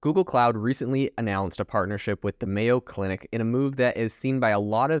Google Cloud recently announced a partnership with the Mayo Clinic in a move that is seen by a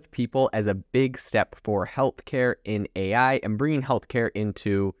lot of people as a big step for healthcare in AI and bringing healthcare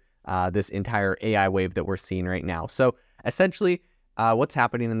into this entire AI wave that we're seeing right now. So essentially, what's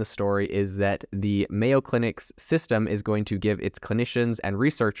happening in the story is that the Mayo Clinic's system is going to give its clinicians and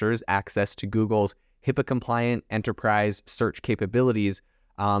researchers access to Google's HIPAA-compliant enterprise search capabilities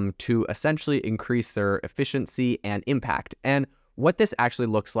to essentially increase their efficiency and impact. And what this actually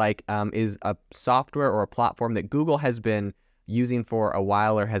looks like is a software or a platform that Google has been using for a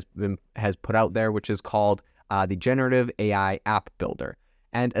while or has put out there, which is called the Generative AI App Builder.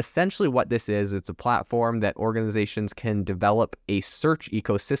 And essentially what this is, it's a platform that organizations can develop a search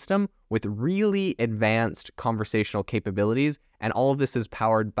ecosystem with really advanced conversational capabilities. And all of this is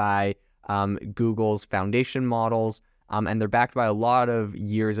powered by Google's foundation models, and they're backed by a lot of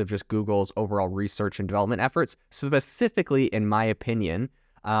years of just Google's overall research and development efforts. Specifically, in my opinion,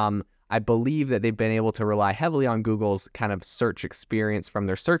 I believe that they've been able to rely heavily on Google's kind of search experience from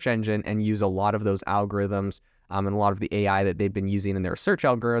their search engine and use a lot of those algorithms and a lot of the AI that they've been using in their search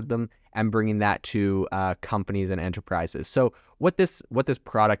algorithm and bringing that to companies and enterprises. So what this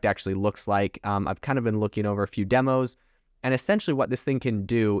product actually looks like, I've kind of been looking over a few demos, and essentially what this thing can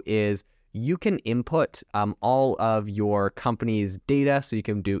do is you can input all of your company's data, so you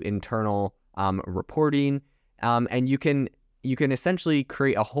can do internal reporting, and you can essentially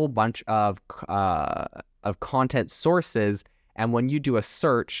create a whole bunch of content sources. And when you do a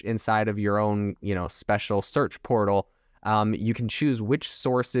search inside of your own, special search portal, you can choose which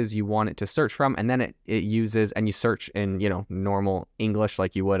sources you want it to search from, and then it uses, and you search in normal English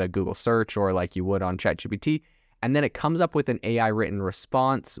like you would a Google search or like you would on ChatGPT. And then it comes up with an AI written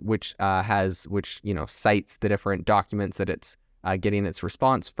response, which cites the different documents that it's getting its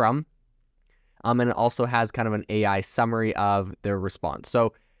response from. And it also has kind of an AI summary of their response.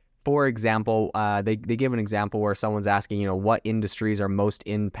 So, for example, they give an example where someone's asking, what industries are most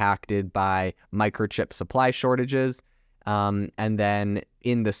impacted by microchip supply shortages? And then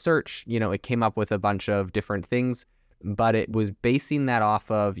in the search, it came up with a bunch of different things. But it was basing that off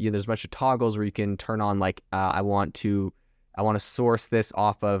of, there's a bunch of toggles where you can turn on, like, I want to source this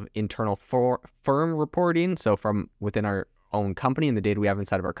off of internal firm reporting. So from within our own company and the data we have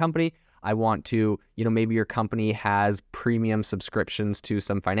inside of our company, I want to, maybe your company has premium subscriptions to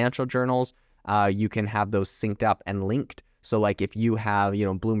some financial journals. You can have those synced up and linked. So like if you have,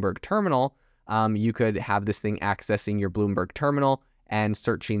 Bloomberg Terminal, you could have this thing accessing your Bloomberg Terminal and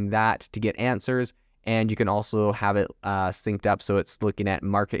searching that to get answers. And you can also have it synced up so it's looking at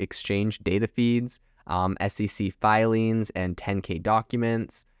market exchange data feeds, SEC filings, and 10K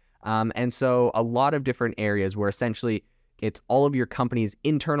documents. And so a lot of different areas where essentially it's all of your company's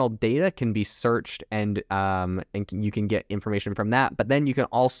internal data can be searched, and you can get information from that. But then you can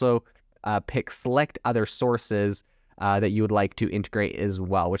also select other sources that you would like to integrate as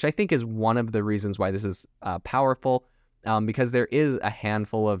well, which I think is one of the reasons why this is powerful. Because there is a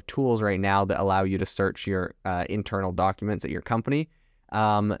handful of tools right now that allow you to search your internal documents at your company.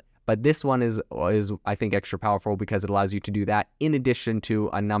 But this one is I think extra powerful because it allows you to do that in addition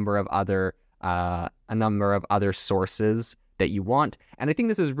to a number of other sources that you want. And I think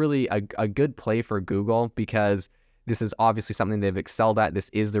this is really a good play for Google because this is obviously something they've excelled at. This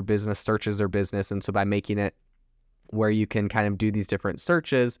is their business, search is their business. And so by making it where you can kind of do these different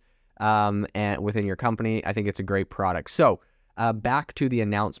searches and within your company, I think it's a great product. So back to the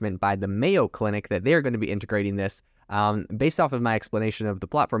announcement by the Mayo Clinic that they're going to be integrating this. Based off of my explanation of the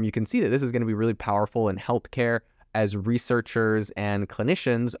platform, you can see that this is going to be really powerful in healthcare as researchers and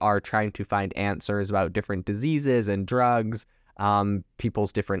clinicians are trying to find answers about different diseases and drugs,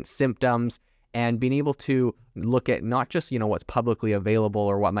 people's different symptoms, and being able to look at not just, what's publicly available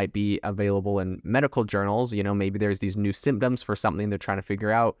or what might be available in medical journals. Maybe there's these new symptoms for something they're trying to figure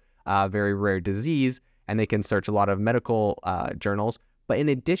out, very rare disease, and they can search a lot of medical journals. But in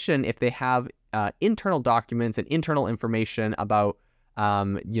addition, if they have internal documents and internal information about,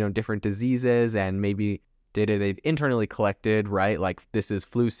 different diseases and maybe data they've internally collected, right? Like this is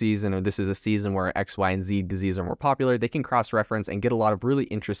flu season or this is a season where X, Y, and Z disease are more popular, they can cross-reference and get a lot of really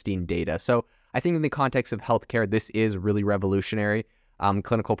interesting data. So I think in the context of healthcare, this is really revolutionary.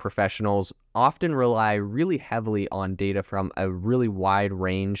 Clinical professionals often rely really heavily on data from a really wide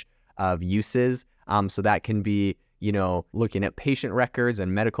range of uses. So that can be, looking at patient records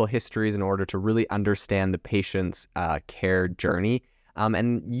and medical histories in order to really understand the patient's care journey.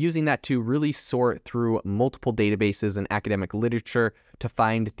 And using that to really sort through multiple databases and academic literature to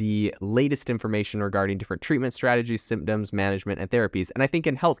find the latest information regarding different treatment strategies, symptoms, management, and therapies. And I think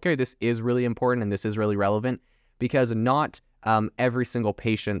in healthcare, this is really important and this is really relevant because not every single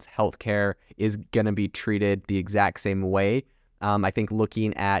patient's healthcare is going to be treated the exact same way. I think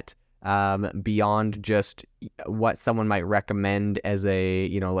looking at beyond just what someone might recommend as a,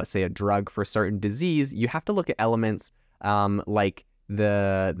 let's say a drug for a certain disease, you have to look at elements like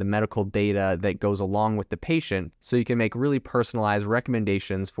the medical data that goes along with the patient, so you can make really personalized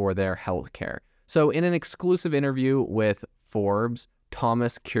recommendations for their healthcare. So in an exclusive interview with Forbes,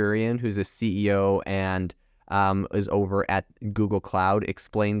 Thomas Kurian, who's a CEO and is over at Google Cloud,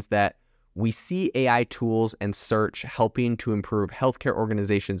 explains that we see AI tools and search helping to improve healthcare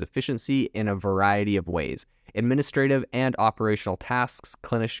organizations' efficiency in a variety of ways. Administrative and operational tasks,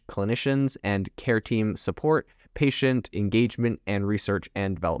 clinicians and care team support, patient engagement, and research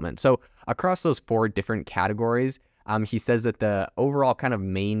and development. So across those 4 different categories, he says that the overall kind of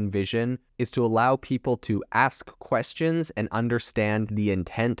main vision is to allow people to ask questions and understand the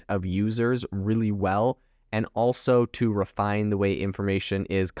intent of users really well, and also to refine the way information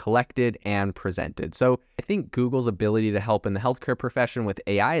is collected and presented. So I think Google's ability to help in the healthcare profession with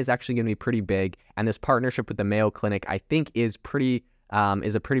AI is actually going to be pretty big, and this partnership with the Mayo Clinic, I think, is a pretty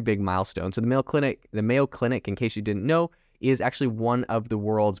big milestone. So the Mayo Clinic, in case you didn't know, is actually one of the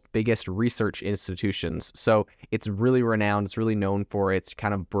world's biggest research institutions. So it's really renowned. It's really known for its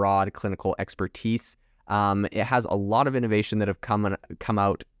kind of broad clinical expertise. It has a lot of innovation that have come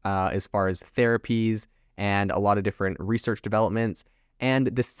out as far as therapies and a lot of different research developments. And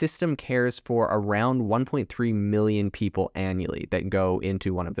the system cares for around 1.3 million people annually that go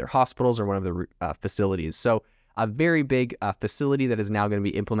into one of their hospitals or one of their facilities. So a very big facility that is now going to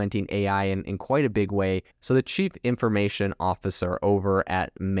be implementing AI in quite a big way. So the chief information officer over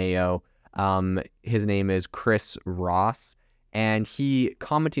at Mayo, his name is Chris Ross, and he,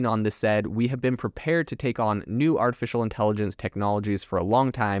 commenting on this, said, "We have been prepared to take on new artificial intelligence technologies for a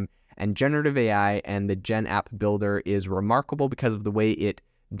long time, and generative AI and the Gen App Builder is remarkable because of the way it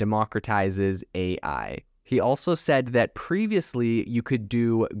democratizes AI." He also said that previously you could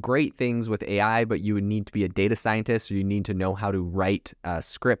do great things with AI, but you would need to be a data scientist, or you need to know how to write a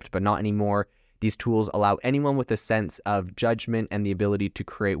script, but not anymore. These tools allow anyone with a sense of judgment and the ability to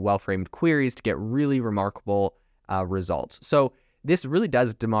create well-framed queries to get really remarkable results. So this really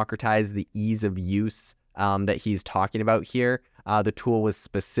does democratize the ease of use that he's talking about here. The tool was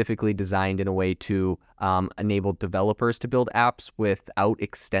specifically designed in a way to enable developers to build apps without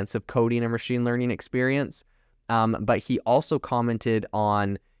extensive coding and machine learning experience. But he also commented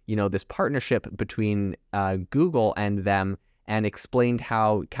on, this partnership between Google and them, and explained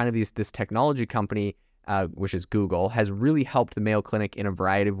how kind of this technology company, which is Google, has really helped the Mayo Clinic in a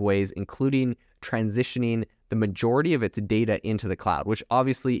variety of ways, including transitioning the majority of its data into the cloud, which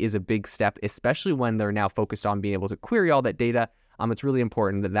obviously is a big step, especially when they're now focused on being able to query all that data. It's really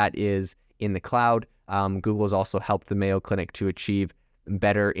important that that is in the cloud. Google has also helped the Mayo Clinic to achieve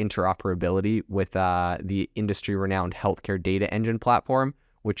better interoperability with the industry-renowned healthcare data engine platform,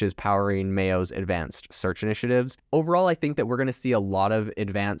 which is powering Mayo's advanced search initiatives. Overall, I think that we're going to see a lot of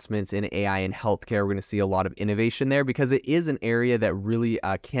advancements in AI in healthcare. We're going to see a lot of innovation there because it is an area that really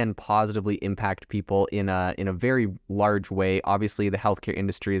can positively impact people in a very large way. Obviously, the healthcare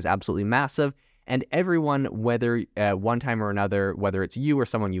industry is absolutely massive, and everyone, whether one time or another, whether it's you or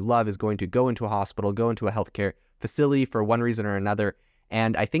someone you love, is going to go into a hospital, go into a healthcare facility for one reason or another.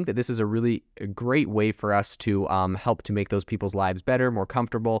 And I think that this is a really great way for us to help to make those people's lives better, more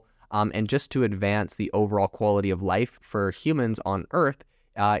comfortable, and just to advance the overall quality of life for humans on Earth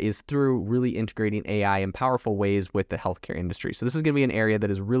is through really integrating AI in powerful ways with the healthcare industry. So this is going to be an area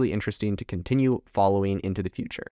that is really interesting to continue following into the future.